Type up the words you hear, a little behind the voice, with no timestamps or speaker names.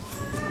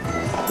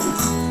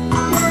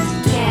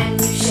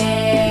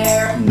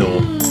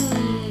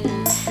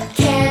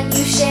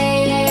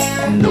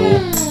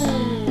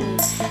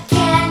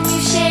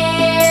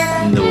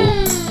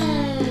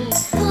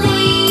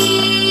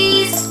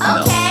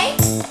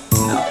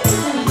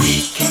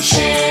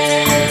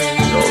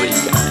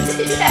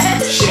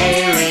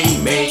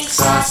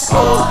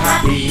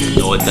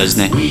Oh,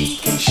 Disney. We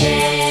can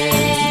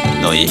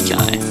share. No, you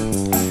can't.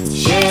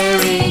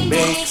 Sharing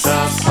makes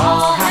us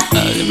all happy.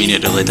 I mean,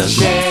 it really does.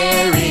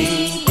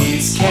 Sharing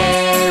is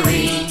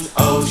caring.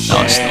 Oh, No, it's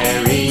not.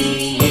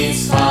 sharing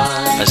is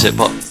fun. Is it?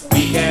 But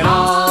We can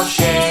all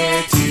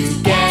share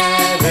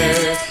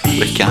together.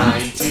 we Be can.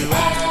 kind to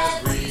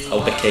everyone.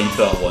 I'll be kind to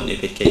who I want to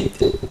be kind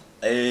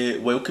to.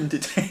 Welcome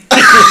to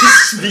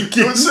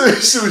Speaking.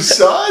 What's so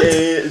sad?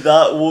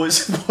 That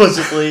was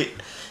possibly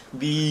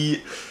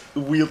the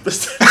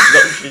weirdest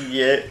introduction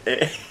yet.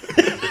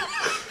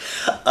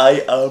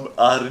 I am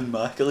Aaron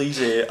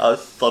McAleese, a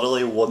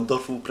thoroughly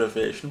wonderful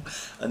professional,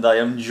 and I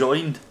am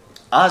joined,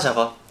 as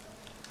ever,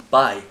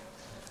 by...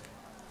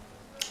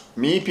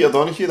 Me, Peter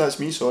Donahue, that's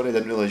me, sorry, I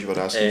didn't realise you were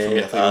asking for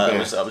me. I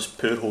thought that was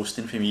poor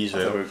hosting for me as we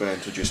well. were going to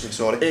introduce me,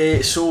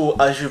 sorry. So,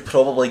 as you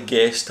probably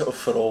guessed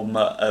from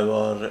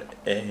our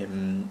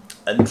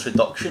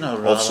introduction, or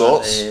rather,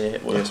 sorts.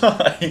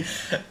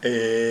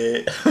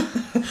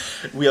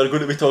 we are going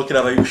to be talking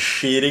about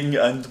sharing,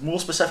 and more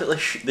specifically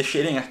the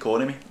sharing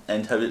economy,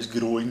 and how it's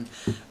growing,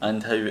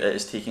 and how it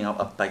is taking up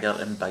a bigger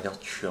and bigger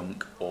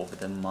chunk of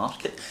the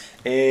market.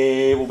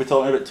 We'll be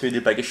talking about two of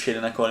the biggest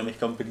sharing economy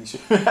companies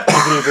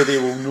everybody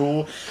will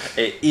know,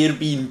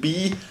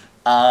 Airbnb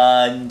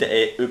and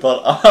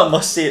Uber. I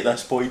must say at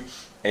this point,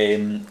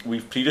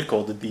 we've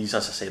pre-recorded these,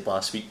 as I said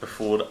last week,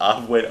 before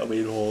I went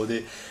away on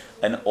holiday,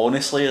 and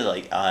honestly,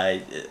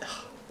 I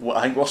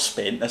think we're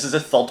spent. This is the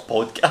third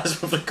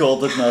podcast we've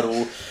recorded in a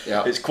row.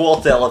 Yeah. It's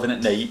 11:15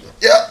 at night.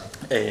 Yeah.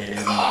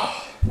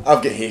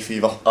 I've got hay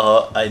fever.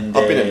 And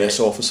I've been in this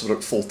office for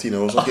about 14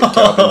 hours, I've got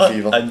cabin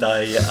fever. And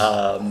I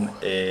am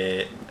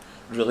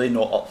really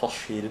not up for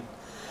sharing.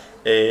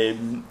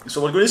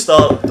 So we're going to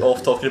start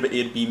off talking about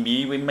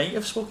Airbnb. We might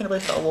have spoken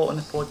about it a lot on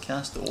the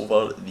podcast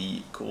over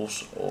the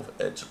course of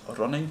its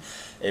running,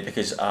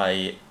 because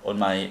at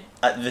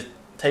the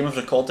time of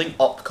recording,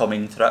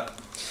 upcoming trip,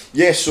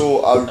 Yeah,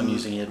 so I'm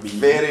using Airbnb.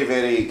 very,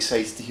 very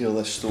excited to hear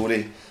this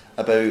story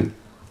about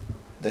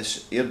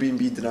this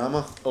Airbnb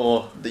drama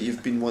that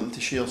you've been wanting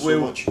to share so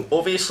much.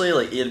 Obviously,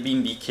 like,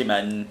 Airbnb came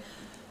in.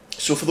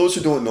 So for those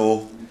who don't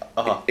know,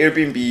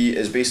 Airbnb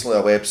is basically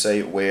a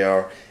website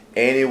where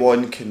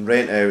anyone can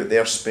rent out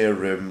their spare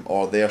room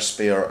or their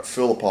spare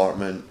full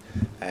apartment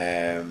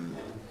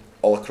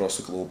all across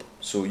the globe.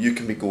 So you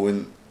can be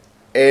going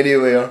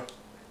anywhere.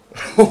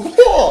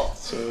 What?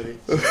 Sorry.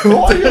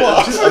 What are you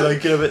laughing at? I'm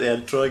thinking about the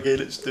intro again,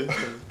 it's too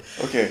funny.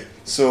 Okay,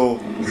 so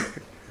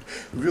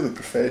really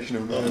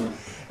professional now.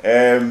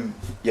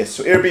 Yes,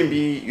 so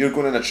Airbnb, you're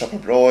going on a trip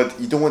abroad,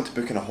 you don't want to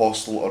book in a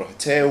hostel or a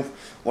hotel.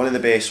 One of the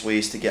best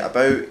ways to get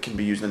about can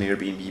be using an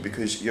Airbnb,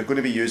 because you're going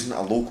to be using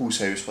a local's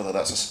house, whether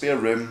that's a spare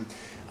room,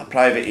 a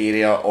private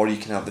area, or you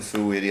can have the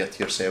full area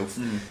to yourself.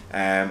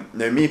 Now,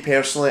 me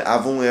personally,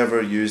 I've only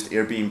ever used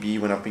Airbnb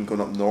when I've been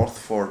going up north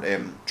for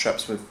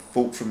trips with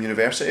folk from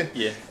university.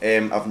 Yeah.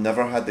 I've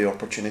never had the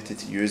opportunity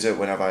to use it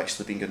when I've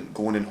actually been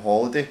going on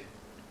holiday.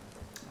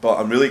 But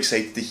I'm really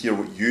excited to hear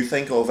what you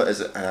think of it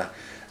as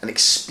an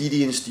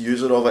experienced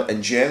user of it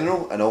in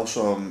general, and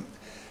also I'm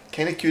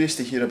kind of curious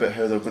to hear about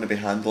how they're going to be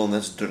handling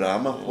this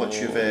drama which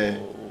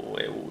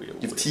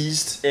you've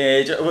teased.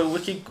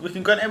 We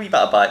can go into a wee bit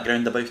of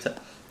background about it.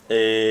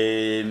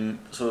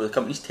 So the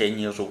company's 10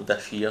 years old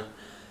this year.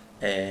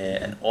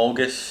 In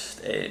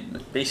August,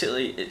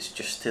 basically it's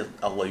just to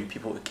allow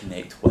people to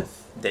connect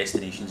with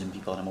destinations and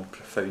people in a more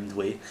profound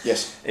way.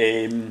 Yes.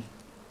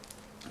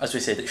 As we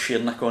said, it's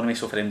sharing economy.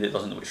 So for anybody that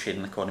doesn't know what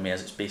sharing economy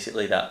is, it's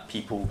basically that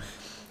people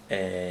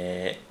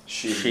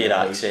share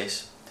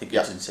access to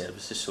goods and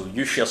services. So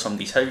you share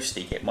somebody's house,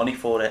 they get money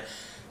for it,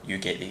 you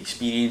get the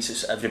experience.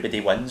 It's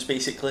everybody wins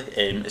basically.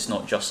 It's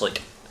not just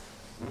like,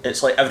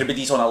 it's like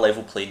everybody's on a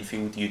level playing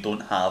field. You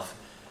don't have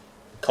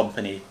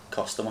company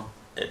customer,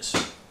 it's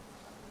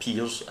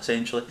peers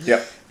essentially.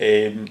 Yeah.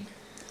 There's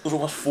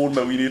over 4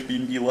 million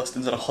Airbnb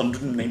listings in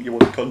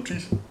 191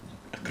 countries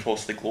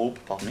across the globe,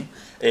 pardon me,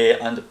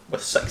 and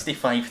with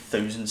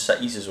 65,000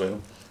 cities as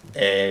well,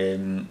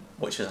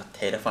 which is a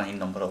terrifying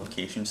number of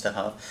locations to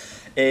have.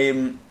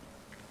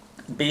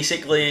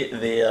 Basically,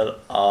 there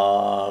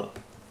are,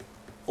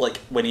 like,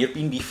 when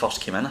Airbnb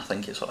first came in, I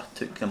think it sort of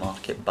took the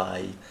market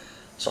by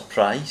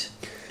surprise.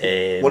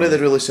 One of the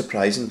really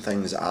surprising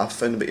things that I've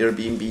found about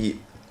Airbnb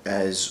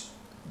is,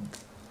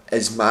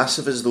 as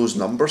massive as those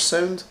numbers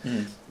sound,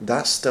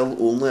 that's still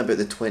only about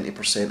the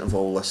 20% of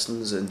all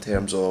listings in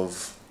terms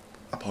of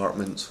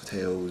apartments,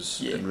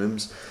 hotels and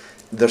rooms.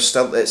 It's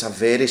a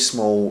very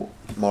small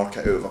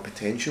market out of a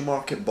potential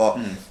market, but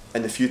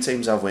in the few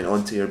times I've went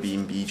on to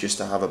Airbnb just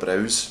to have a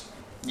browse,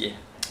 you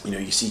know,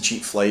 you see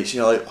cheap flights,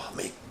 you're like, oh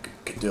mate,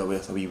 could do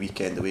with a wee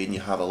weekend away, and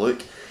you have a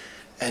look,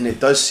 and it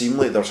does seem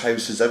like there's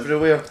houses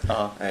everywhere.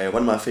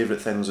 One of my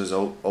favourite things is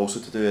also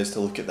to do is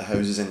to look at the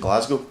houses in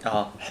Glasgow,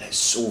 and it's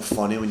so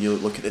funny when you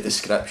look at the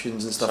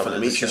descriptions and stuff, and it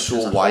makes you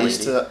so wise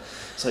to it.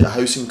 It's like a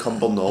house in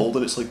Cumbernauld,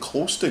 and it's like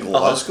close to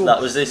Glasgow. That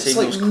was the same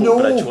like, those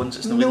Coatbridge ones.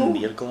 It's not even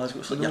near Glasgow.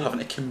 It's like you're having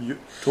to commute.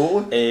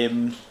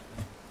 Totally.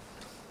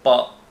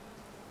 But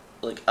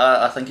like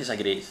I think it's a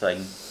great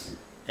thing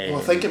Well,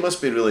 I think it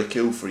must be really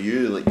cool for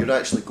you. Like, you're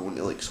actually going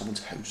to like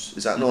someone's house.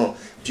 Is that not?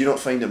 Do you not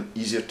find it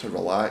easier to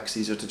relax,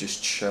 easier to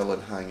just chill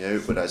and hang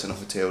out? Whereas in a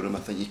hotel room, I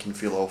think you can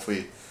feel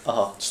awfully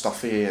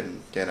stuffy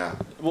and kind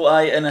of. Well,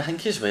 and I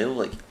think as well,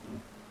 like,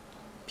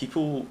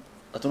 people,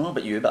 I don't know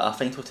about you, but I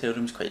find hotel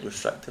rooms quite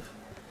restrictive.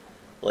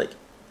 Like,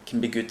 can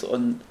be good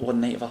on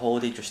one night of a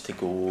holiday just to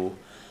go,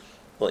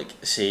 like,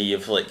 say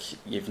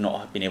you've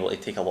not been able to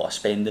take a lot of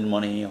spending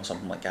money or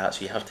something like that,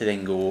 so you have to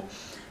then go.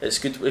 It's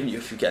good when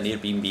if you get an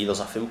Airbnb, there's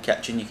a full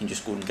kitchen, you can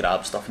just go and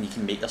grab stuff and you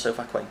can make yourself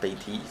a quick bite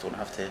to eat, you don't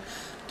have to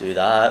do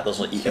that.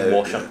 There's like, you can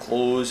wash your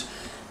clothes,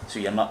 so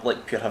you're not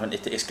like pure having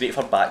to, it's great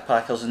for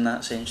backpackers in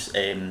that sense,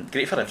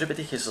 great for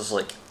everybody because there's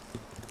like,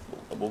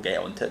 we'll get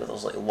onto it, but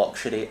there's like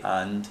luxury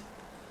and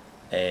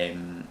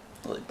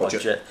like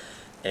budget.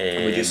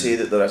 And would you say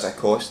that there is a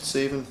cost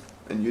saving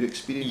in your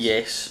experience?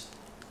 Yes,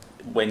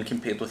 when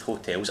compared with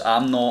hotels.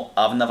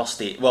 I've never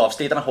stayed, well, I've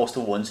stayed in a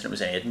hostel once and it was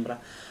in Edinburgh.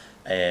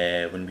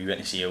 When we went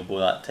to see Elbow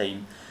that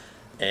time,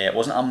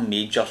 wasn't a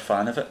major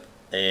fan of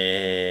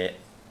it.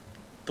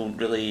 Don't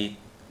really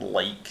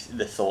like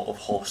the thought of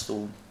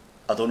hostel.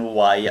 I don't know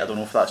why. I don't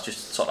know if that's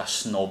just sort of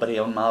snobbery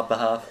on my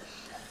behalf.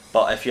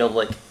 But if you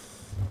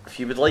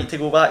would like to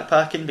go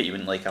backpacking, but you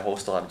wouldn't like a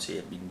hostel, I would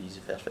say Airbnb is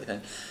the perfect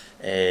thing.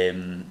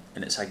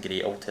 And it's a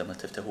great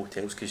alternative to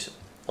hotels because,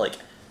 like,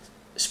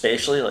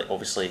 especially like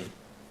obviously,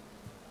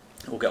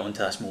 we'll get onto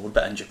this more,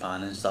 but in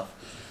Japan and stuff,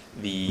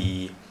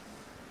 the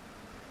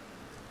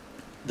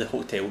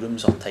hotel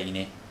rooms are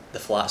tiny, the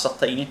flats are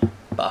tiny,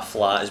 but a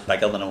flat is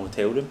bigger than a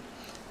hotel room.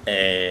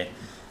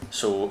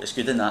 So it's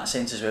good in that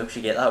sense as well, because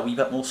you get that wee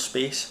bit more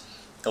space.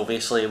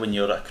 Obviously, when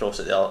you're across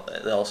at the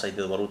other side of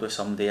the world with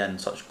somebody in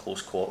such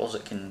close quarters,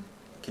 it can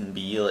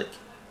be like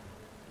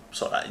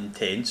sort of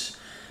intense.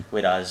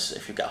 Whereas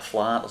if you've got a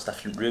flat, there's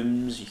different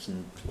rooms, you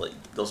can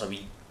there's a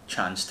wee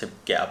chance to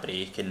get a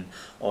break and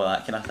all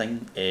that kind of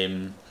thing.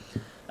 And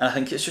I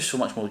think it's just so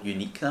much more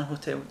unique than a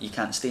hotel. You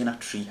can't stay in a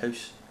tree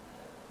house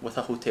with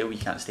a hotel, you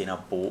can't stay in a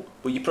boat.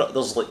 Well,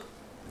 there's like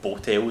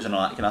botels and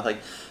all that kind of thing,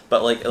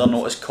 but like they're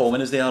not as common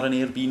as they are in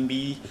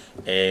Airbnb.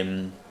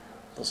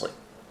 There's like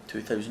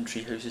 2,000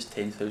 tree houses,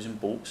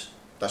 10,000 boats.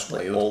 That's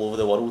like wild. all over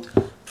the world.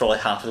 Probably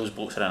half of those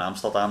boats are in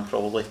Amsterdam,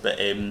 probably. But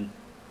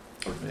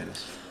or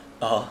Venice.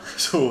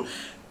 So,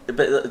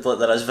 but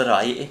there is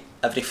variety.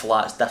 Every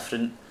flat's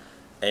different,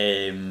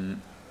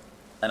 and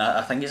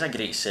I think it's a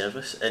great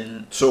service.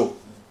 And so,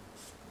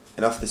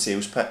 enough the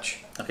sales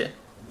pitch. Okay.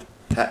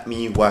 Hit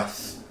me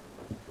with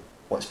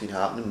what's been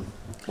happening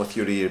with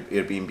your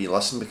Airbnb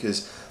listen,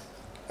 because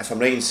if I'm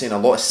right in saying a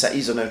lot of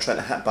cities are now trying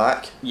to hit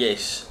back.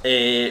 Yes.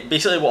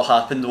 Basically what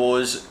happened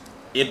was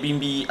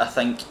Airbnb, I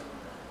think,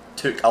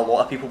 took a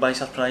lot of people by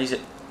surprise.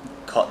 It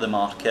cut the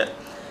market.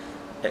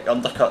 It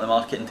undercut the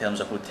market in terms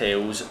of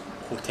hotels.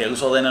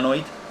 Hotels were then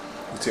annoyed.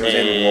 Hotels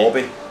then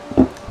lobby.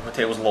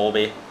 Hotels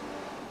lobby.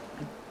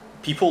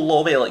 People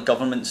lobby, like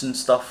governments and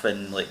stuff,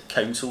 and like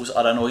councils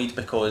are annoyed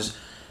because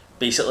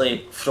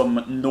basically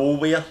from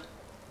nowhere,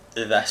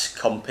 this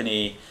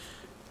company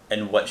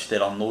in which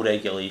there are no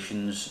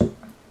regulations,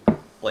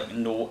 like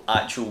no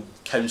actual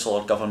council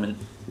or government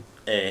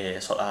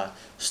sort of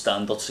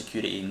standard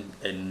security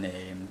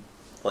and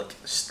like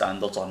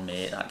standards are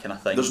met, that kind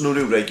of thing. There's no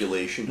real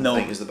regulation, I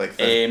think is the big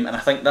thing. And I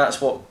think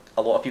that's what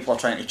a lot of people are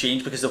trying to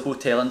change, because the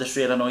hotel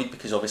industry are annoyed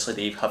because obviously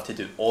they have to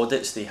do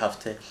audits, they have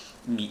to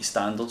meet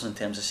standards in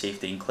terms of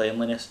safety and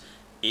cleanliness.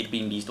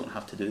 Airbnbs don't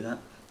have to do that,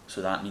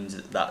 so that means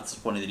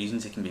that's one of the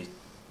reasons it can be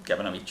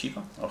given away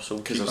cheaper or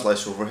sold cheaper. Because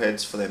there's less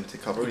overheads for them to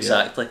cover.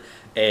 Exactly.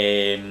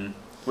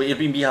 What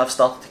Airbnb have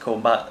started to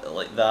combat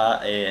like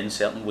that in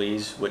certain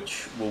ways,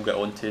 which we'll get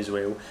onto as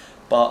well.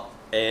 But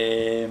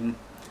I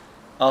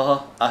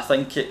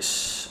think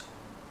it's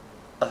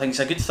a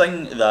good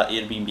thing that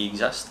Airbnb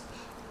exists,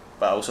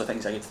 but I also think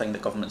it's a good thing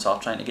that governments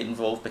are trying to get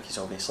involved, because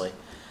obviously,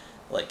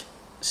 like,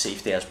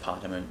 safety is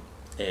paramount.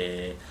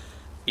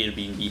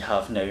 Airbnb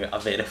have now a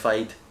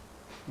verified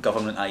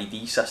government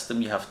ID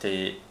system. You have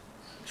to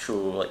show,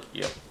 like,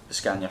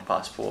 scan your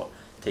passport,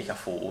 take a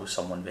photo,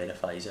 someone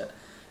verifies it,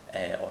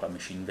 or a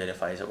machine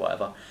verifies it,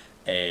 whatever.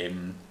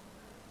 You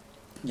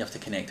have to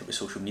connect it with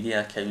social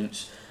media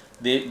accounts.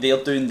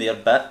 They're doing their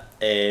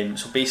bit.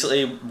 So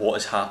basically what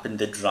has happened,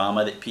 the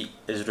drama that Pete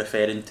is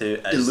referring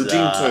to is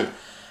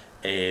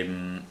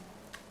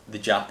the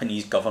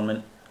Japanese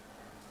government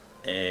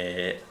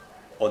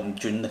on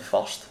June the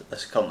 1st,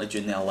 this is currently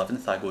June the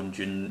 11th, I go on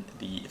June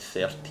the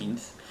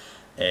 13th,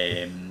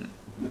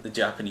 the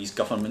Japanese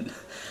government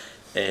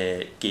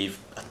gave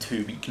a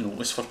 2-week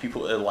notice for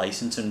people to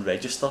license and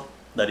register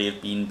their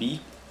Airbnb.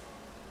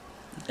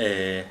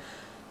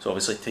 So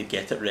obviously to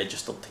get it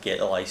registered, to get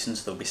the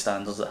license, there'll be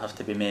standards that have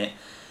to be met.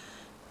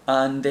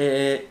 And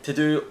to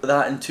do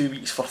that in 2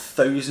 weeks for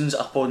thousands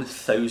upon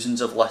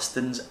thousands of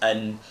listings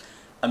in,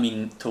 I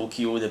mean,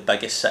 Tokyo, the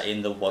biggest city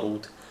in the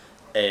world,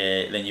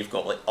 then you've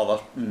got like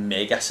other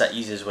mega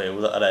cities as well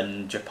that are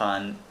in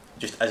Japan,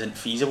 just isn't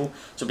feasible.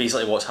 So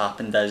basically what's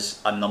happened is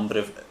a number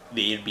of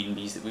the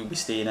Airbnbs that we'll be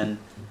staying in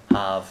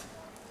have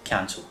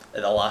cancelled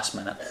at the last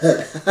minute.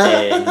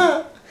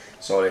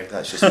 Sorry,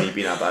 that's just me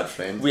being a bad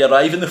friend. We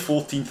arrive on the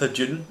 14th of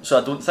June, so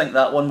I don't think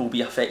that one will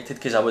be affected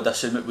because I would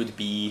assume it would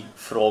be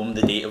from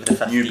the date of the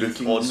 15th New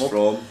bookings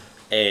onward.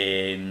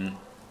 from...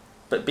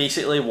 But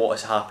basically what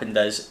has happened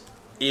is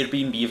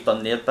Airbnb have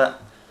done their bit.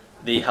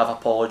 They have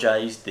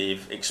apologised,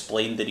 they've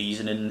explained the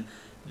reasoning,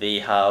 they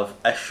have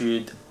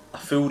issued a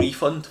full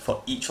refund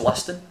for each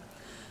listing,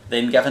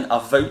 then given a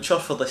voucher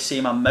for the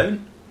same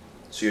amount.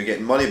 So you're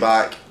getting money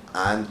back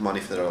and money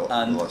for the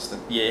And listing.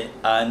 yeah,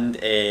 and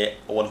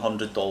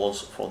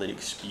 $100 for the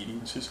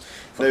experiences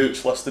for Now,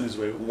 each listing as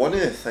well. One of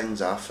the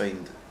things I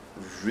find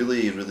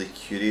really, really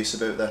curious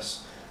about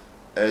this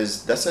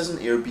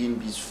isn't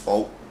Airbnb's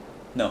fault.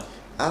 No.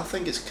 I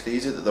think it's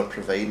crazy that they're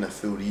providing a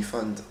full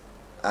refund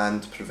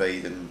and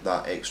providing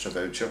that extra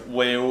voucher.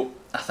 Well,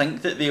 I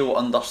think that they'll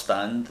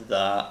understand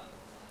that,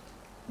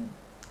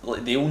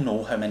 like, they'll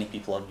know how many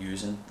people are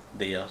using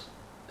their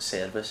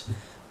service,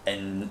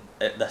 and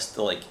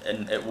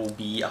and it will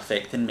be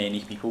affecting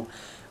many people.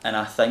 And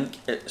I think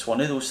it's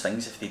one of those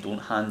things, if they don't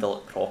handle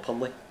it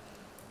properly,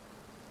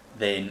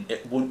 then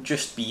it won't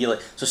just be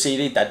like, so say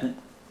they didn't.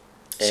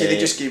 Say they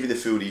just gave you the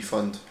full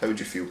refund, how would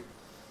you feel?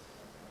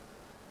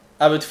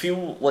 I would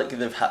feel like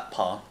they've hit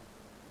par.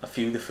 I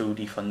feel the full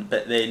refund,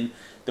 but then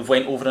they've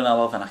went over and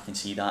above, and I can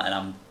see that, and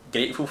I'm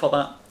grateful for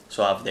that.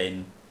 So I've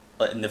then,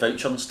 like, in the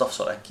voucher and stuff,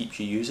 sort of keeps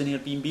you using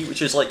Airbnb,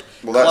 which is like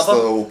Well, that's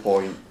clever. the whole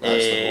point.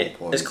 That's the whole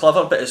point. It's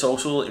clever, but it's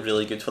also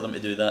really good for them to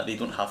do that. They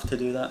don't have to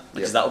do that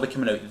because that'll be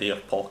coming out of their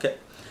pocket.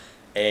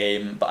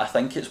 But I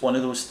think it's one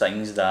of those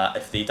things that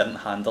if they didn't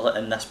handle it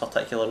in this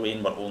particular way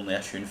and were only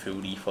issuing full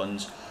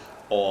refunds,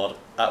 or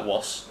at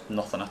worst,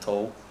 nothing at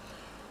all,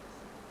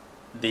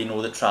 they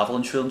know that travel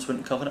insurance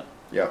wouldn't cover it.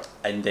 Yeah.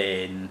 And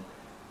then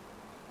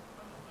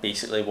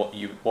basically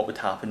what would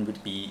happen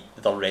would be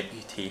their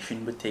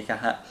reputation would take a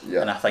hit. Yeah.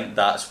 And I think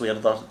that's why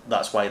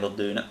they're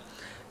doing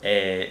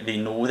it. They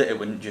know that it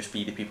wouldn't just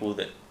be the people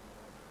that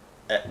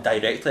it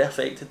directly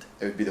affected.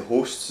 It would be the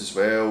hosts as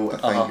well.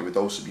 I think it would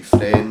also be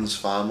friends,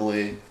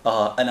 family.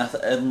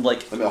 And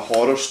like The amount of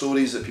horror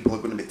stories that people are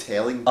going to be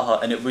telling.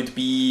 and it would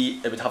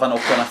have a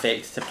knock-on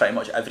effect to pretty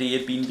much every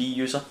Airbnb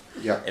user.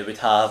 Yeah. It would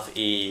have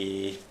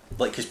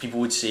because people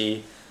would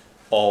say,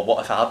 oh,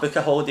 what if I book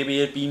a holiday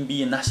with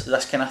Airbnb and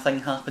this kind of thing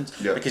happens?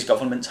 Yeah. Because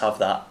governments have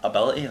that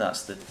ability.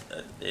 That's at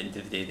the end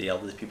of the day, they are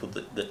the people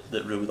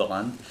that rule the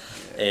land.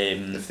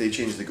 If they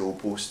change the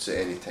goalposts at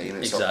any time,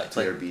 it's up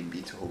to Exactly.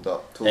 Airbnb to hold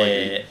up.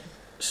 Totally agree.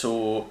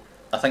 So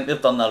I think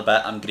they've done their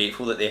bit. I'm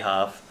grateful that they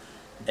have.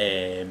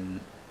 We're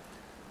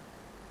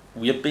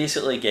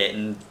basically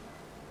getting,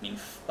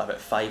 about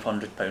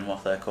 £500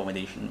 worth of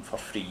accommodation for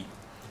free,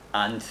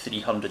 and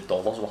 $300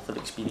 worth of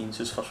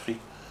experiences for free.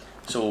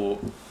 So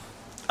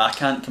I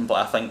can't complain.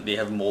 I think they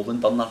have more than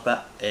done their bit.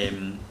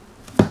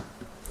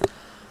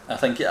 I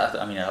think I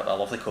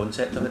love the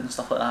concept of it and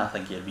stuff like that. I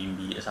think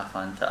Airbnb is a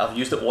fantastic. I've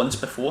used it once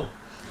before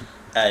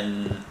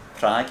in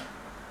Prague.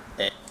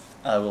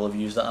 I will have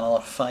used it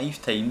another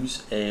 5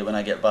 times when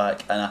I get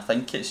back, and I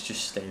think it's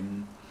just I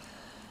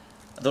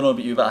don't know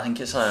about you, but I think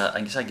it's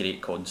a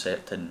great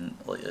concept, and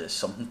like it's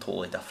something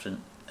totally different.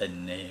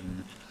 And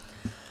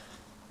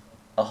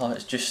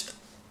it's just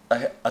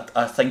I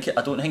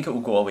don't think it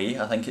will go away.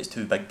 I think it's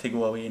too big to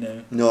go away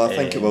now. No, I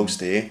think it will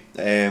stay.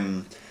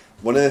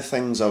 One of the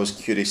things I was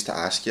curious to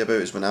ask you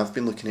about is when I've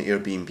been looking at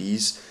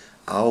Airbnbs,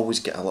 I always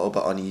get a little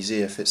bit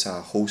uneasy if it's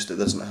a host that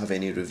doesn't have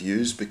any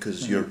reviews,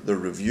 because they're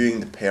reviewing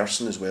the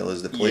person as well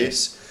as the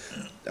place.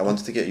 I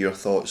wanted to get your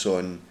thoughts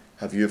on,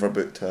 have you ever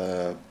booked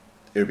a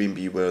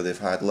Airbnb where they've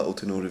had little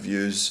to no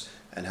reviews,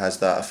 and has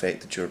that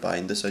affected your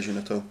buying decision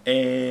at all?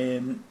 I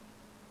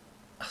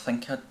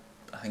think I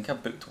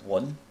booked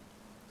one.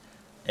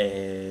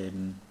 It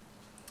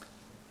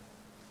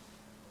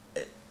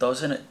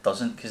does and it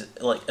doesn't, because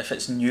like if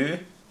it's new,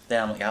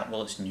 then I'm like,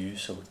 well, it's new,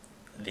 so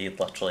they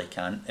literally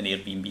can't. And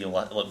Airbnb,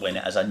 like when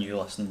it is a new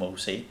listing, will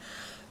say.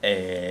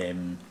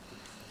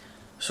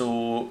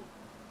 So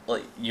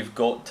like you've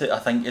got to, I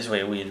think as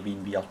well,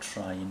 Airbnb are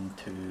trying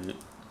to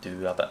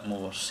do a bit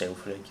more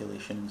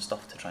self-regulation and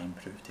stuff to try and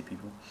prove to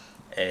people.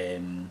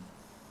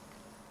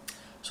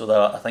 So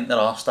I think there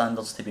are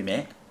standards to be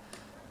met,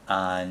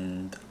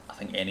 and I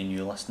think any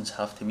new listings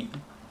have to meet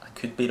them. I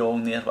could be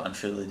wrong there, but I'm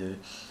sure they do.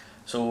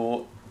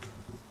 So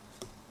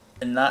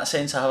in that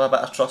sense, I have a bit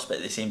of trust, but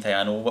at the same time,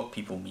 I know what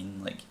people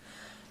mean. Like,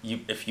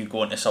 if you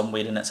go into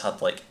somewhere and it's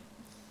had like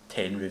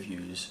 10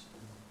 reviews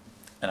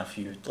and a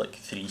few like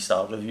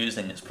 3-star reviews,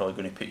 then it's probably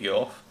going to put you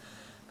off.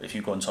 But if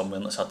you go on somewhere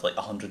and it's had like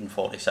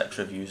 146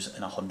 reviews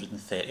and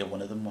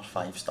 131 of them were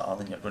 5-star,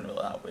 then you're going to be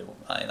like, well,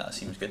 aye, that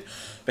seems good.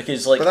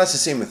 Because like, but that's the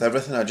same with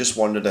everything. I just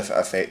wondered if it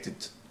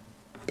affected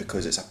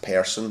because it's a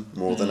person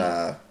more than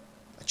a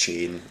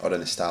chain or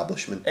an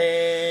establishment.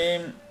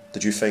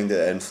 Did you find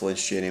that it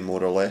influenced you any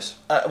more or less?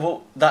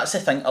 Well, that's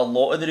the thing. A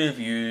lot of the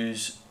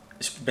reviews,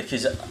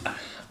 because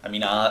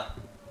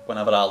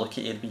whenever I look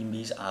at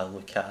Airbnbs, I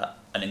look at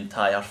an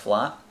entire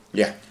flat.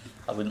 Yeah.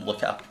 I don't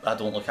look at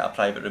a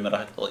private room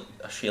or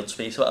a shared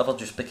space or whatever,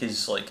 just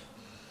because like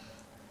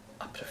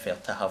I prefer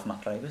to have my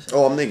privacy.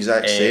 Oh, I'm the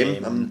exact same.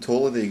 Um, I'm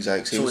totally the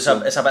exact same.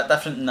 So it's a bit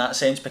different in that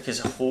sense because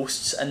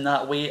hosts in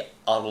that way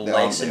are They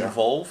less aren't there.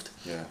 involved.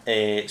 Yeah.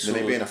 So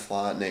They may be in a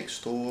flat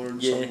next door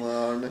and Yeah. something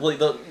like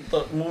that.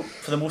 like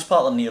for the most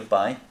part they're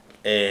nearby.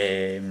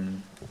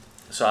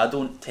 So I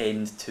don't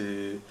tend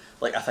to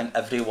like. I think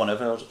every one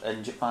of ours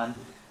in Japan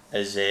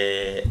is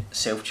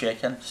self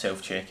check-in,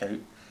 self checkout.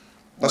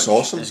 That's which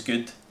awesome. is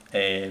good.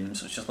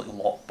 So it's just like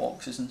lock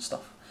boxes and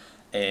stuff.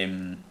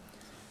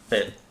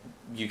 But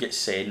you get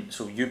sent.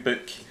 So you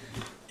book.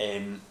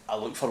 I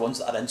look for ones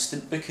that are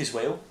instant book as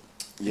well.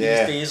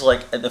 Yeah. These days,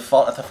 like at the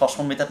first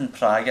one we did in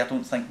Prague, I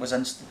don't think was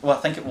instant. Well,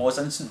 I think it was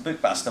instant book,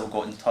 but I still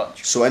got in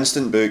touch. So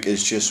instant book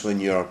is just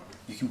when you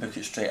can book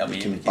it straight away.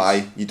 can because-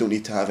 buy. You don't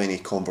need to have any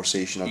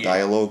conversation or Yeah.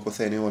 dialogue with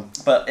anyone.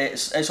 But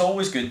it's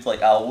always good.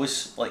 Like I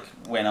always like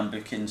when I'm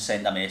booking,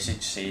 send a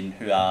message saying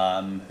who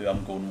I'm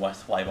going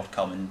with, why we're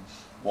coming,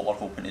 what we're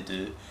hoping to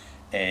do.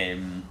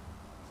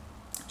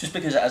 Just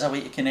because it is a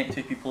way to connect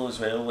with people as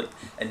well. Like,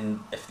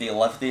 and if they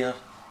live there,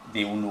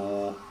 they'll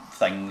know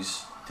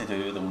things to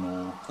do. They'll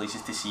know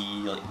places to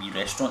see, like wee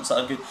restaurants that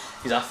are good.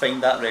 Because I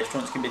find that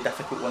restaurants can be a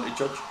difficult one to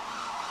judge.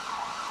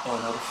 Oh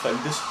no, they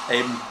found us.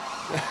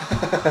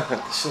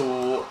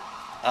 So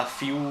I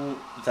feel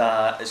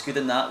that it's good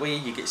in that way.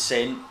 You get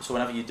sent, so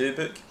whenever you do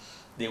book,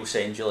 they'll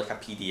send you like a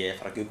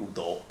PDF or a Google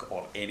Doc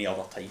or any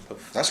other type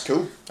of That's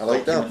cool. I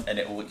like that. document, and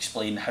it will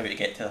explain how to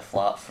get to the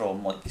flat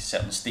from like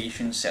certain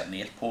stations, certain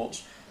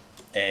airports.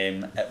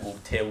 It will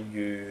tell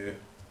you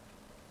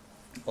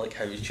like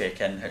how to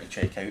check in, how to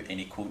check out,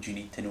 any codes you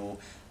need to know,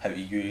 how to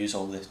use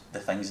all the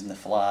things in the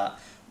flat,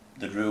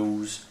 the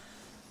rules.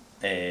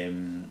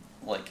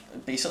 Like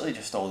basically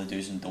just all the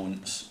do's and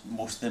don'ts.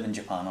 Most of them in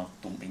Japan are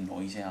don't be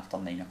noisy after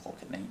 9 o'clock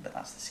at night, but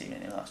that's the same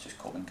anyway, that's just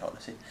common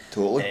courtesy.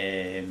 Totally.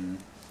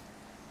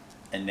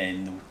 And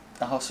then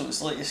so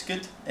it's like it's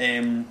good.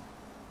 They'll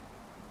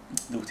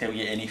tell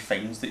you any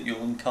fines that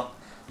you'll incur.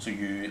 So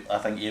I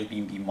think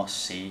Airbnb must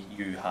say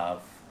you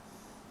have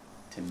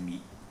to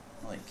meet,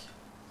 like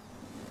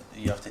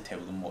you have to tell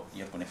them what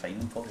you're going to fine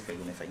them for if you're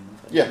going to fine them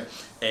for it.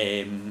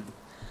 Yeah.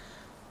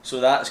 So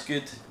that's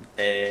good.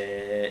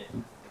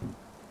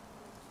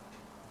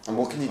 And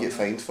what can you get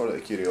fined for, out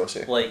of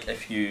curiosity? Like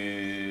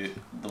there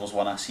was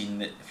one I seen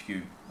that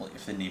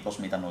if the neighbours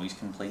made a noise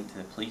complaint to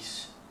the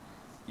police,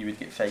 you would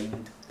get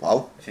fined.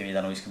 Wow. If you made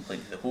a noise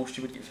complaint to the host,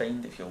 you would get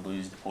fined. If you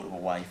lose the portable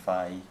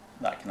Wi-Fi,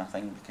 that kind of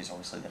thing, because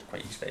obviously they're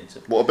quite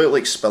expensive. What about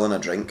like spilling a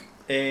drink?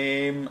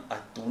 I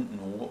don't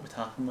know what would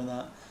happen with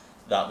that.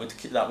 That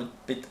would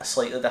be a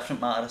slightly different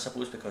matter, I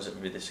suppose, because it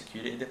would be the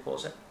security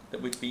deposit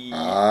that would be.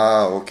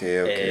 Ah,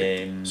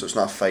 okay. Um, So it's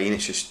not a fine,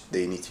 it's just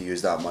they need to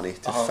use that money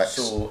to fix.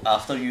 So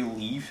after you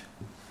leave,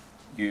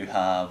 you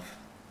have,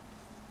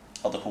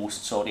 or the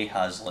host, sorry,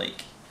 has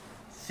like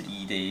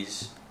 3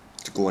 days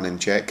To go in and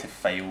check. to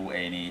file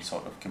any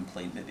sort of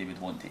complaint that they would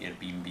want to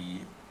Airbnb,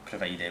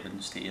 provide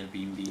evidence to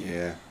Airbnb.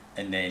 Yeah.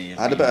 And then Airbnb.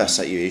 I had a bit of a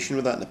situation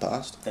with that in the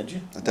past. Did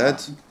you? I did.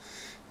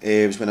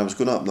 It was when I was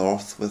going up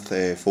north with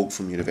folk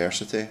from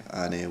university,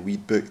 and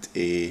we'd booked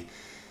a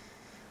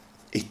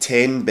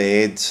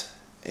 10-bed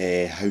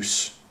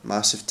house,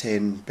 massive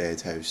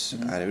 10-bed house,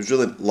 Mhm. and it was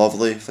really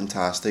lovely,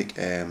 fantastic.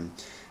 And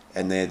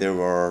there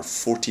were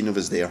 14 of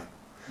us there,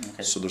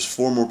 Okay. so there's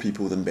 4 more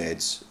people than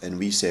beds, and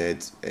we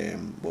said,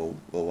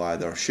 we'll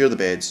either share the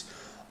beds,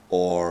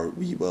 or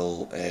we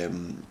will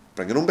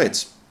bring our own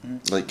beds,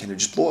 like kind of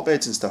just blow up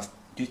beds and stuff.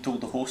 You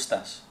told the host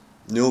this?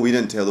 No, we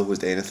didn't tell the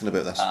host anything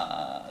about this.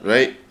 Right.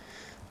 Right?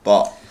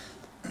 But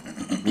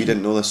we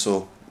didn't know this,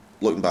 so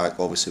looking back,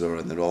 obviously we were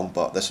in the wrong,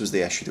 but this was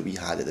the issue that we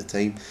had at the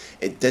time.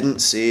 It didn't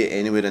say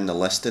anywhere in the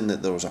listing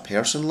that there was a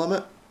person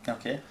limit.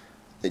 Okay.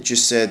 It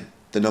just said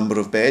the number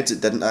of beds.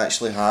 It didn't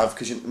actually have,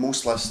 because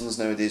most listings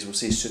nowadays will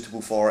say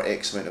suitable for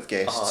X amount of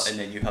guests. And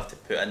then you have to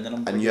put in the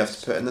number. And of you have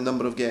guests. to put in the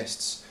number of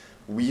guests.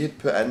 We had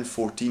put in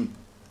 14,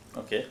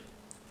 Okay.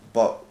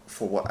 but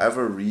for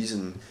whatever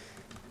reason,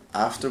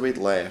 after we'd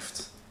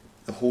left,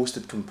 the host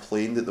had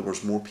complained that there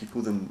was more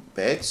people than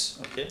beds.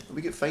 Okay.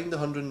 We get fined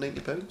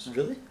 £190.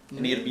 Really?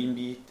 And Yeah.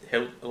 Airbnb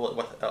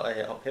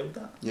upheld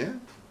that? Yeah.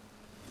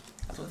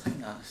 I don't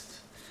think that's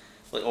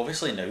like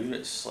obviously now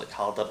it's like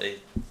harder to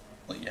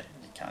like you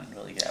can't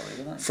really get away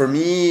with that. For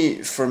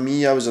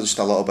me, I was just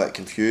a little bit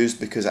confused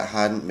because it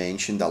hadn't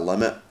mentioned a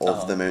limit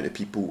of the amount of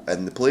people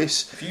in the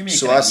place. If you make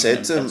So it I even said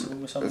in to principle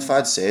him, with something- if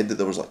I'd said that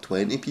there was like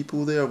 20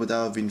 people there, would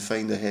I have been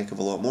fined a heck of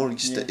a lot more?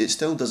 Yeah. It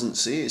still doesn't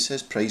say. It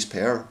says price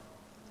per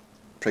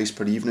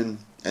evening,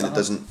 and it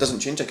doesn't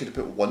change. I could have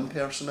put one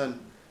person in,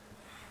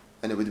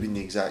 and it would have been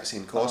the exact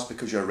same cost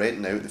because you're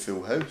renting out the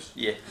full house.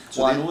 Yeah.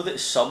 So Well, I they- know that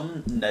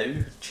some now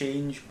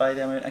change by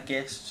the amount of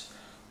guests,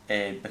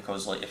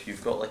 because like if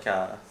you've got like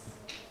a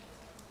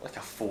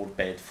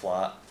 4-bed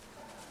flat,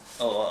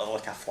 or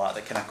like a flat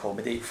that can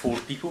accommodate 4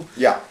 people,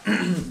 Yeah.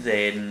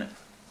 then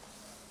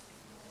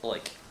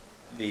like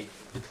they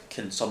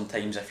can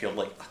sometimes, if you're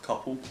like a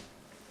couple,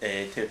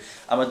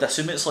 I would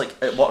assume it's like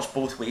it works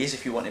both ways.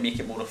 If you want to make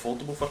it more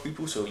affordable for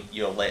people, so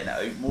you're letting it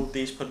out more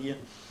days per year,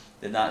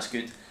 then that's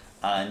good.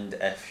 And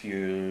if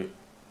you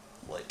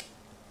like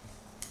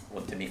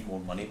want to make more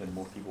money when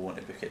more people want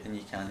to book it than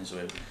you can as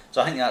well.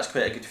 So I think that's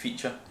quite a good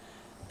feature.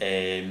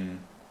 I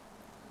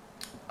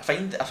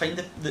find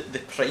the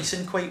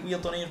pricing quite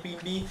weird on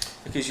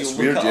Airbnb because you'll It's look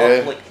weird, it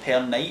yeah. up like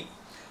per night.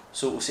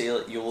 So it'll say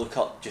like you'll look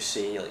up just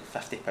say like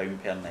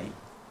 £50 per night.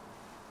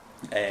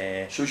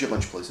 Shows you a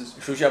bunch of places.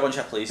 Shows you a bunch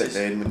of But places.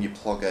 then when you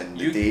plug in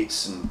the You-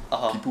 dates and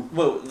people,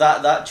 Well,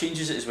 that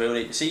changes it as well,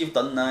 right? Say you've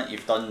done that,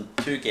 you've done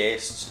 2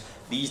 guests,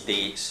 these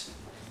dates,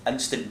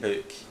 instant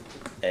book.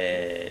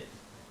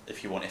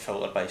 If you want to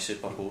filter by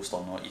Superhost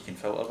or not, you can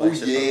filter by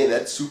Superhost.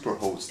 that's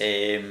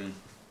Superhost.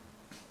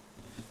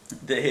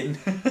 Then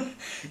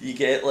you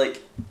get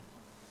like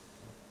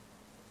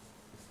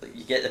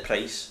you get the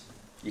price,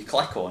 you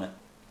click on it.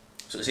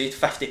 So it says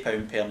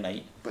 £50 per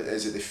night. But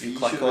is it the You fees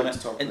click you're on meant it,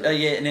 to talk and about?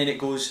 yeah, and then it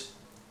goes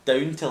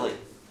down to like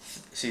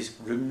it says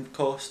room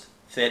cost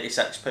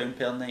 £36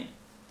 per night.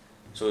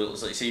 So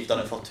it's like say you've done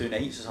it for 2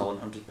 nights, it's a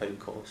 £100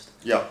 cost,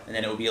 Yeah, and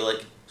then it will be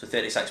like so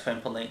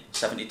 £36 per night,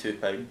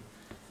 £72,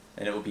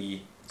 and it will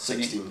be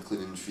 16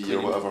 cleaning fee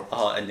cleaning- or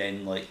whatever. and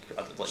then like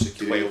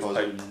Security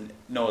 £12,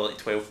 no, like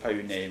 £12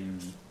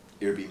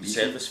 Airbnb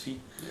service fee,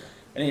 Yeah.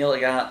 and then you're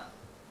like that.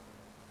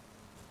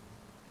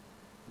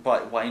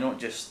 But why not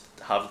just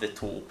have the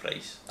total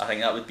price? I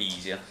think that would be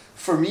easier.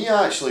 For me,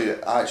 I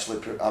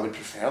would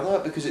prefer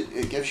that because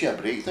it gives you a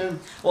breakdown.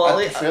 Well,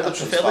 I I prefer the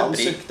prefer the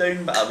transparency.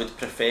 breakdown, but I would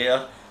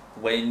prefer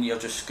when you're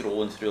just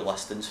scrolling through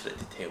listings for it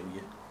to tell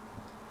you.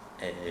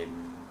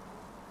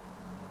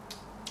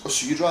 Oh,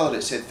 so you'd rather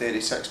it said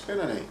 £36 a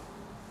night?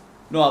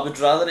 No, I would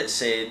rather it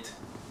said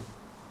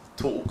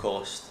total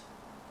cost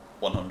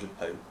 £100,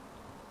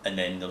 and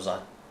then there's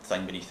a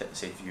thing beneath it that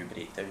says view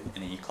breakdown,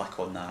 and then you click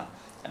on that,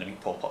 and a wee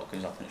pop-up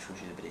comes up and it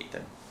shows you the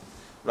breakdown.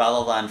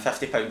 Rather than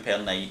 £50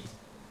 per night,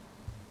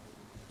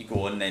 you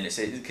go on and then it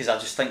says, because I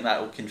just think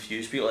that will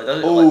confuse people.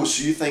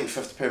 So you think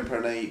 £50 per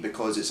night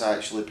because it's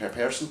actually per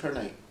person per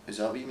night? Is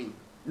that what you mean?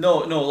 No,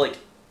 like,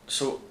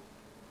 so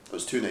It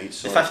was 2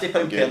 nights. the sorry. £50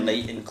 per Again.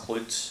 night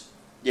includes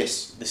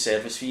Yes. the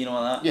service fee and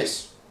all that.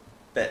 Yes.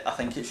 But I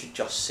think it should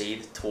just say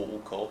the total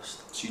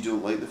cost. So you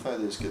don't like the fact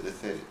that it's got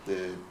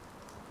the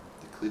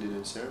cleaning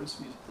and service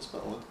fees? That's a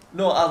bit odd.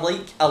 No, I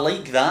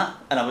like that,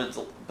 and I would,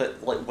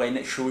 but like when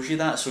it shows you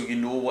that, so you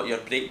know what your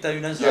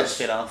breakdown is. That's Yes.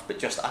 fair enough. But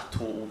just a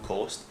total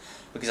cost,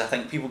 because I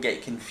think people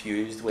get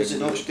confused when Does it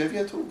you. not give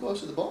you a total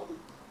cost at the bottom?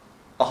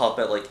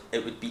 But like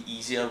it would be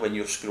easier when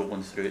you're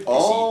scrolling through it to see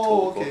Oh,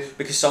 total okay. cost.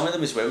 Because some of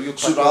them as well, you'll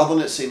So click rather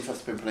than it saying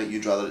 £50 per night,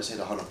 you'd rather it said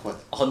 £100.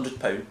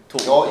 £100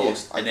 total Got you,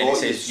 cost, I and then it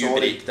got you, says view sorry.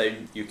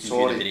 breakdown. You can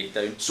Sorry. view the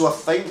breakdown. So I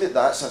think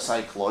that's a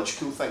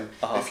psychological thing.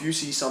 Uh-huh. If you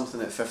see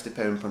something at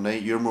 £50 per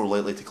night, you're more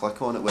likely to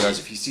click on it. Whereas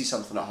if you see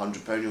something at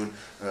 £100, you're going,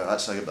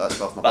 that's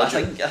above my But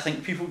budget. I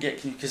think people get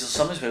confused because there's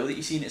some as well that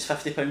you see and it's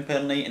 £50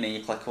 per night, and then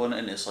you click on it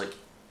and it's like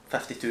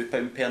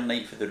 £52 per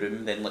night for the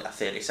room, then like a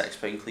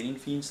 £36 cleaning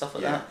fee and stuff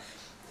like Yeah. that.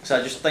 So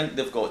I just think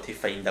they've got to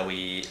find a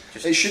way.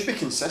 Just It should be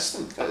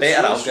consistent. A It's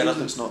better so strange algorithm,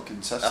 that it's not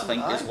consistent. I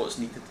think is Aye. what's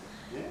needed.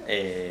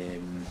 Yeah.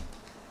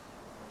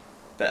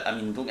 But I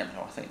mean, don't get me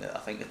wrong. I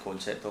think the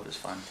concept of it's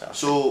fantastic.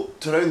 So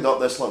to round up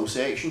this little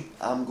section,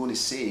 I'm going to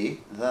say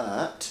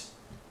that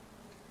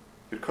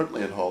you're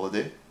currently on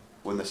holiday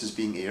when this is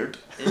being aired.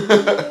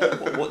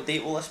 What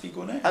date will this be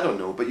going out? I don't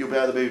know, but you'll be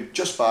either be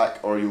just back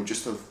or you'll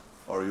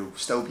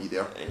still be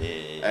there.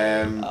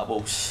 I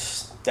will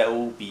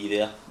still be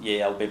there.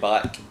 Yeah, I'll be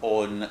back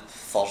on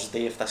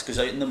Thursday if this goes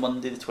out on the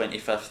Monday the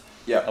 25th.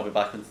 Yeah. I'll be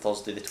back on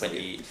Thursday the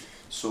 28th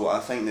So I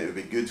think that it would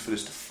be good for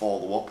us to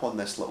follow up on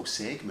this little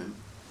segment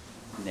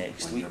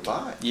next when week. you're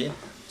back. Yeah.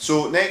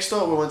 So next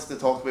up we wanted to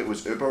talk about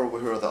was Uber,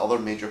 who are the other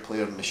major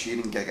player in the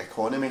sharing gig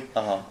economy.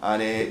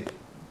 And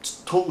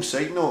total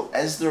side note,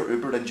 is there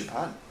Uber in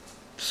Japan?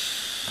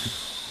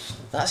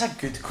 That's a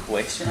good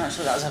question.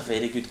 Actually, that's a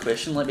very good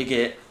question. Let me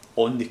get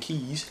on the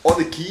keys, On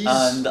the keys?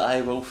 and I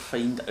will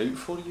find out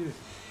for you.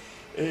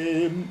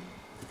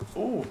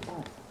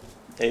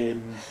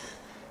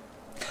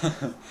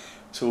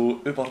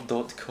 So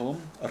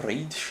Uber.com, a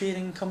ride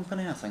sharing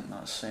company. I think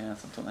that's. I don't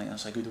think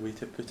that's a good way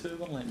to put it.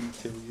 But let me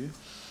tell you.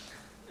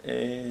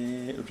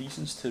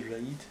 Reasons to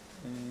ride.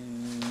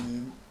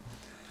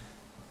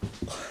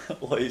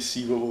 Let's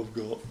see what we've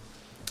got.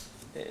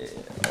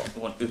 I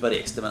want Uber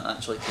estimate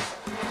actually,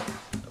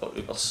 or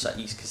Uber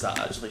cities, because that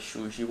actually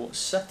shows you what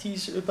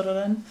cities Uber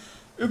are in.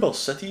 Uber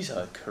cities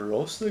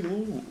across the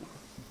globe.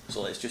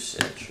 So let's just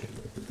search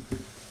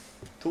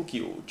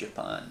Tokyo,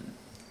 Japan.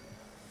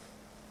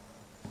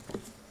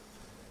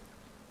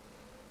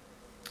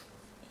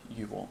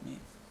 You want me?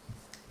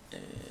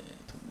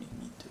 Don't make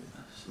me do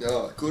this.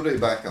 No, go right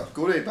back up.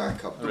 Don't be Right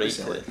to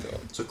silly. the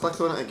top. So click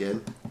on it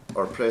again,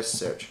 or press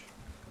search.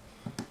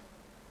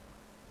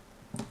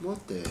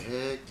 What the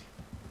heck?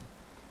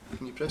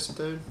 Can you press it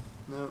down?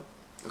 No.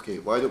 Okay,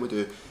 why don't we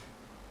do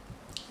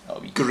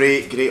That'll be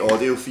great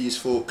audio fees,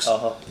 folks?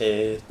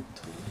 Tokyo.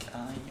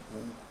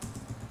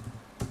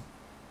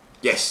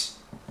 Yes.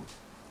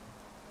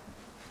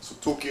 So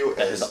Tokyo It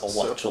is has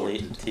literally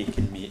supported.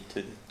 taken me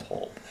to the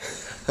top.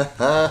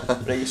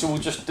 Right, so we'll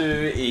just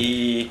do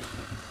a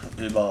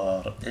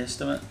Uber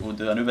estimate. We'll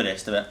do an Uber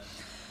estimate.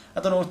 I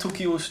don't know,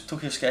 Tokyo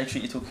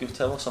Skytree to Tokyo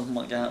Tower, something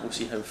like that. We'll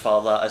see how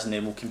far that is and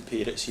then we'll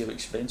compare it, see how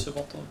expensive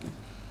we're talking.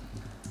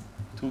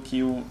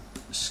 Tokyo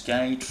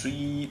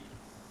Skytree.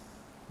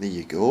 There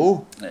you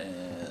go.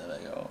 There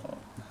we go.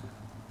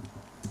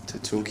 To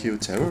Tokyo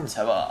Tower.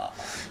 Tower.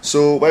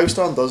 So whilst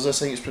Aaron does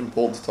this, I think it's pretty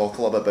important to talk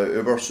a little bit about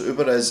Uber. So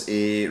Uber is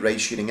a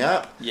ride-sharing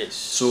app. Yes.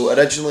 So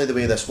originally the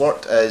way this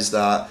worked is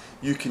that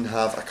you can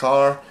have a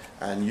car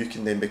and you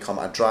can then become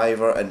a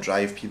driver and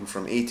drive people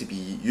from A to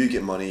B. You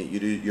get money,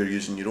 you're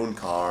using your own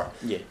car,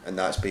 Yeah. and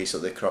that's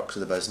basically the crux of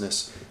the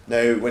business.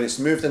 Now, when it's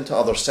moved into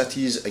other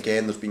cities,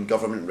 again, there's been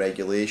government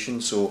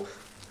regulation. So,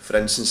 for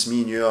instance,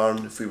 me and you,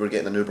 Aaron, if we were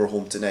getting an Uber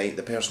home tonight,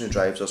 the person who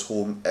drives us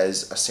home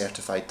is a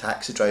certified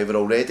taxi driver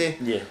already.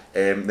 Yeah.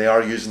 They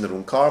are using their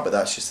own car, but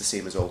that's just the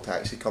same as all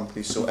taxi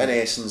companies. So, in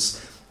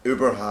essence,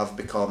 Uber have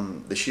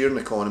become the sharing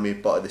economy,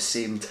 but at the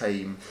same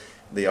time,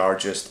 they are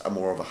just a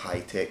more of a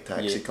high-tech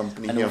taxi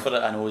company I know, here.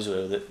 I know as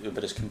well that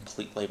Uber is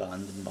completely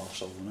banned in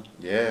Barcelona.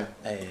 Yeah.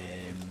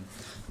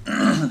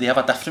 They have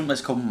a different one, it's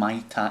called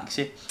My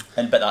Taxi,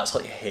 but that's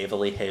like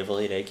heavily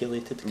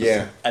regulated. 'Cause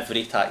Yeah.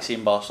 every taxi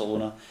in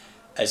Barcelona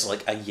is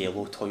like a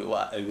yellow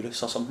Toyota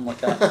Auris or something like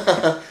that.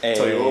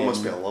 Toyota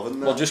must be loving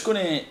that. We're just going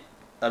to,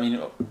 I mean...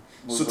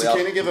 So to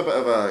kind of give a bit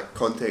of a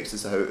context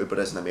as to how Uber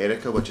is in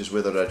America, which is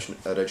where they're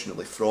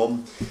originally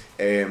from,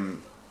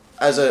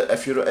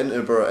 if you're in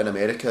Uber in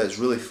America, it's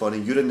really funny.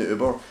 You're in the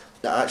Uber,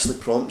 it actually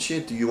prompts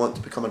you, do you want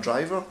to become a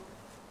driver?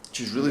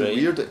 Which is really Right.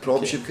 weird. It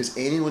prompts Okay. you because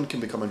anyone can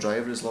become a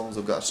driver as long as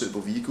they've got a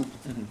suitable vehicle.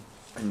 Mhm.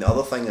 And the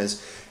other thing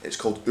is, it's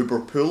called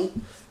Uber Pool.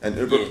 And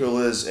Uber Yeah. Pool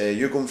is,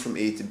 you're going from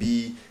A to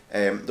B,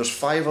 there's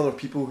 5 other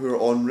people who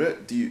are en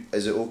route.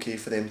 Is it okay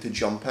for them to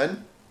jump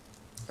in?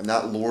 And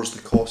that lowers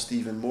the cost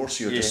even more,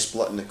 so you're just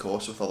splitting the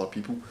cost with other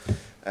people,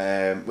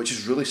 which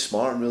is really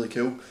smart and really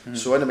cool.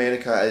 So in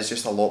America, it's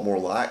just a lot more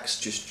lax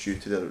just due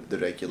to the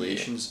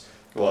regulations.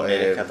 Well, But,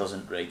 America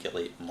doesn't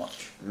regulate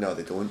much. No,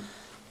 they don't.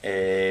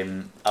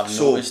 I've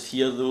So- noticed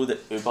here though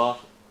that Uber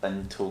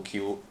in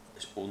Tokyo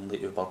is only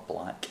Uber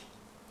Black,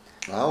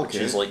 Ah, which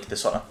okay. is like the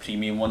sort of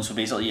premium one. So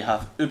basically you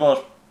have Uber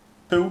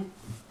Pool,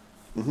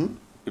 Mhm.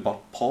 Uber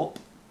Pop,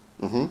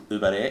 Mhm.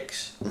 Uber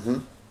X,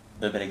 Mhm.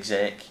 Uber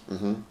Exec,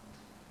 Mhm.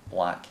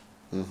 Black.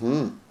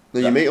 Mhm. Now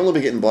you might only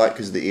be getting black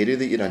because of the area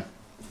that you're in.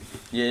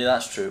 Yeah,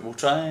 that's true. We'll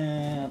try,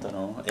 I don't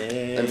know.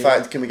 In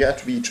fact, can we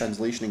get a wee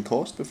translation in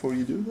cost before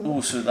you do that?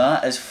 Oh, so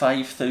that is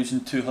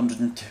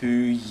 5,202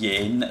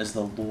 yen is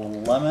the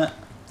lower limit,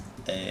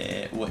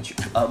 which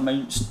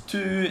amounts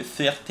to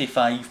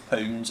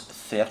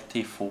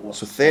 £35.34.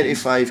 So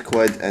 35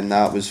 quid, and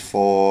that was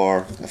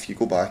for, if you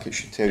go back, it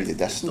should tell you the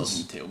distance.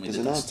 doesn't tell me Does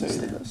the it not distance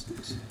tell you the then.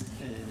 distance?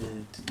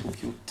 To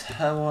Tokyo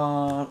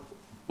Tower,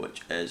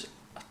 which is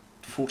a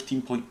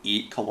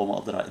 14.8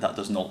 kilometre drive. That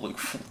does not look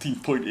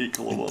 14.8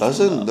 kilometres. It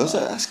doesn't, does it?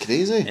 That's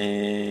crazy.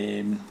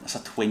 It's a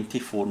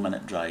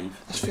 24-minute drive.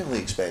 That's fairly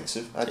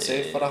expensive, I'd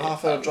say, for a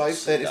half-hour drive,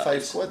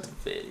 35 quid.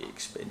 Very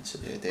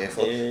expensive. Yeah,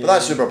 definitely. But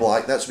that's Uber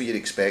Black, that's what you're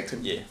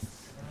expecting. Yeah.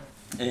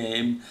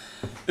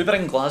 Uber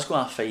in Glasgow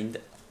I find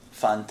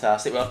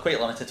fantastic. We're quite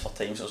limited for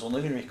time, so it's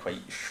only going to be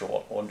quite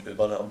short on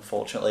Uber,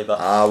 unfortunately. But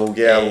We'll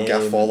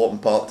get a follow-up in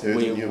part 2,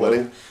 we don't you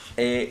will.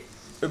 worry.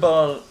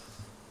 Uber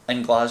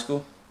in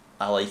Glasgow,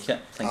 I like it.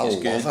 I think I it's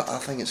love good. it, I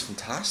think it's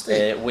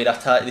fantastic. Where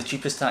the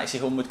cheapest taxi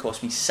home would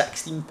cost me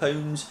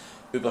 £16,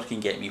 Uber can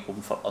get me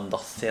home for under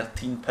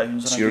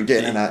 £13. So you're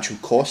getting an actual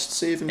cost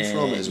saving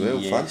from it as well,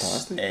 yes.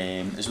 fantastic.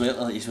 As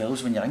well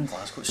as when you're in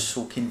Glasgow, it's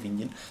so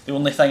convenient. The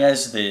only thing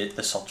is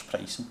the surge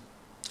pricing.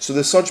 So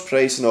the surge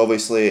pricing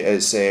obviously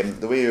is,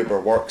 the way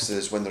Uber works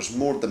is when there's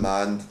more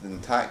demand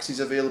than taxis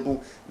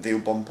available, they'll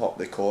bump up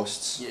the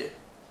costs. Yeah.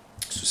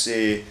 So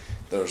say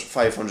there's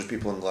 500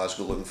 people in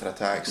Glasgow looking for a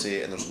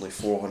taxi and there's only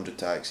 400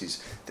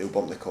 taxis, they'll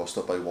bump the cost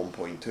up by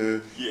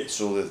 1.2. Yeah.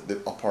 So the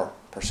upper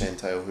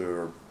percentile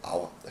who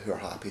are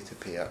happy to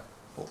pay it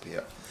will pay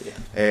it.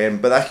 Yeah.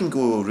 But that can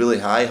go really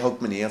high.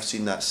 Hogmanay, I've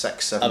seen that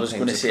 6-7 I was times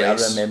going to the say,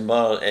 price. I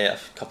remember a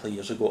couple of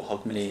years ago at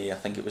Hogmanay, I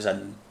think it was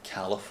in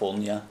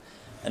California,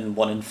 and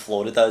one in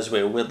Florida as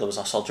well, where there was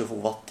a surge of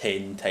over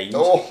 10 times.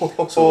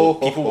 Oh. So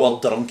people were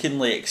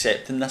drunkenly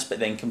accepting this, but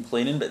then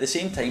complaining. But at the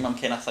same time, I'm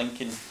kind of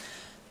thinking,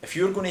 if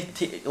you're going to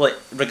take, like,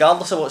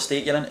 regardless of what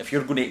state you're in, if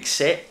you're going to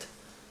accept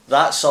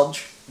that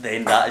surge,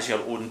 then that is your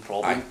own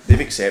problem. Aye,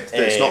 they've accepted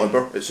it. It's not Um,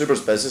 Uber. It's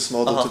Uber's business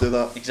model to do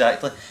that.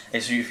 Exactly.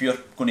 And so if you're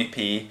going to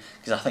pay,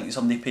 because I think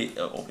somebody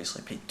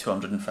obviously paid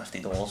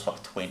 $250 for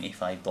a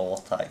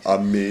 $25 taxi,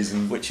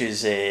 Amazing. which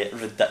is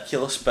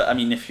ridiculous. But I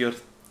mean,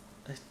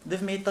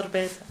 they've made their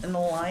bed and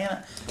they'll lie in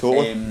it.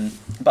 Totally.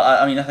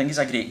 But I mean, I think it's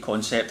a great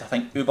concept. I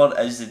think Uber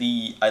is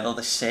either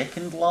the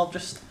second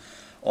largest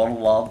or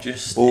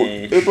largest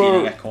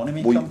sharing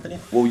economy company.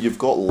 Well, you've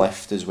got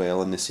Lyft as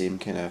well in the same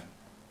kind of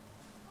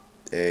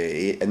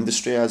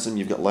industry as in.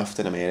 You've got Lyft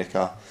in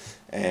America.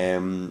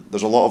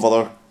 There's a lot of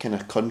other kind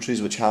of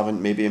countries which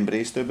haven't maybe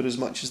embraced Uber as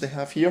much as they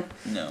have here.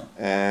 No.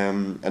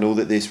 I know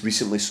that they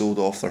recently sold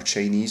off their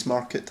Chinese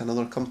market to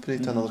another company,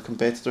 to another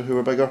competitor who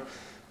are bigger.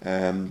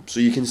 So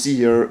you can see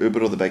here,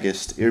 Uber are the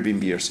biggest,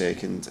 Airbnb are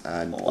second,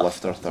 and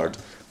Lyft are third.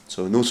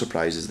 So no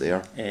surprises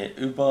there.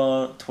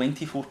 Uber,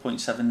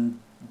 $24.7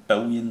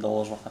 billion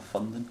worth of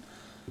funding.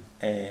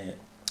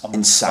 Among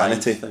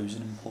Insanity.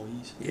 5,000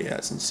 employees. Yeah,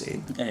 it's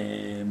insane.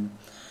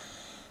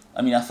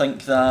 I mean, I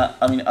think that,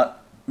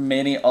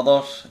 many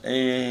other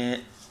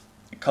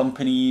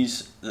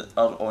companies that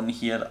are on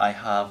here I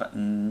have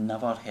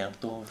never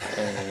heard of.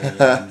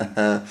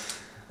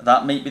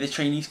 That might be the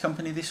Chinese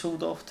company they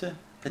sold off to,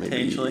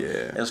 potentially. Maybe,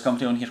 yeah. There's a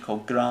company on here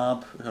called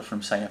Grab, who are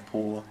from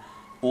Singapore,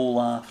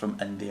 Ola from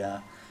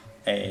India.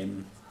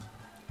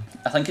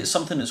 I think it's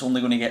something that's only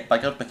going to get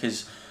bigger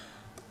because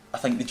I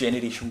think the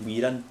generation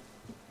we're in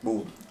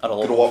We'll are a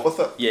lot grow up with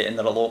it. Yeah, and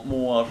they're a lot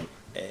more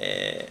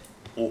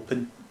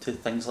open to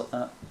things like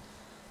that.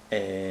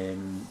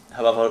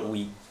 However,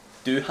 we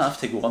do have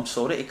to go. I'm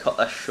sorry to cut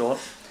this short,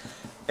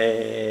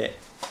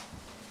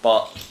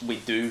 but we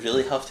do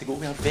really have to go.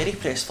 We are very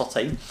pressed for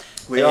time.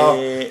 We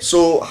are.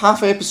 So,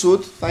 half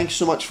episode. Thanks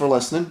so much for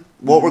listening.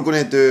 What we're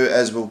going to do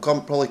is we'll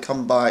probably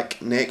come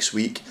back next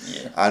week,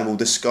 and we'll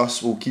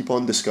keep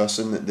on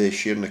discussing the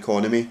sharing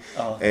economy.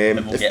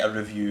 And we'll get a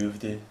review of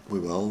the... We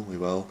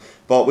will.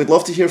 But we'd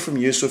love to hear from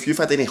you, so if you've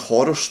had any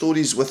horror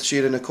stories with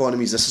sharing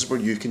economies, this is where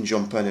you can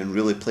jump in and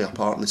really play a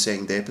part in the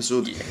second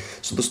episode. Yeah.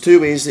 So there's 3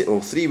 ways that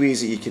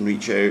you can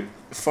reach out.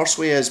 First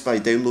way is by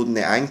downloading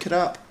the Anchor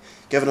app,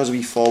 giving us a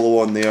wee follow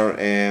on there,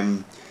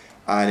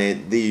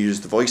 and they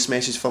use the voice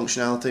message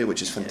functionality,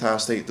 which is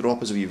fantastic.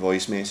 Drop us a wee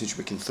voice message,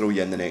 we can throw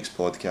you in the next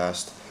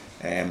podcast.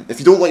 If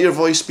you don't like your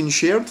voice being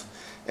shared,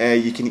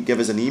 you can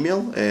give us an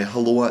email,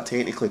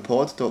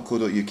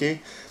 hello@technicallypod.co.uk,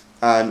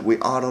 and we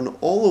are on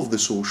all of the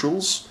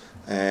socials.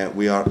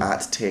 We are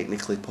at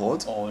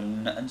technicallypod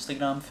on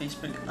Instagram,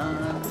 Facebook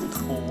and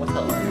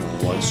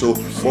Twitter. So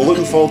we're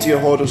looking forward to your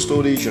horror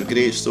stories, your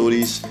great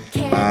stories.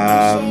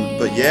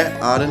 But yeah,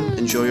 Aaron,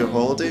 enjoy your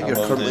holiday.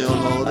 You're currently on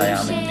holiday. I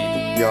am indeed.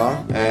 You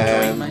are.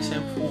 Enjoying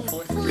myself,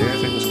 hopefully. Yeah,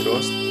 fingers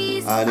crossed.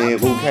 And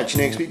we'll catch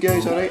you next week,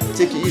 guys, alright?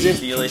 Take it easy.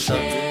 See you later.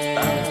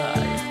 Bye.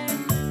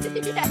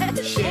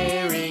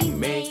 Sharing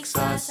makes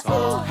us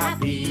all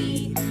happy.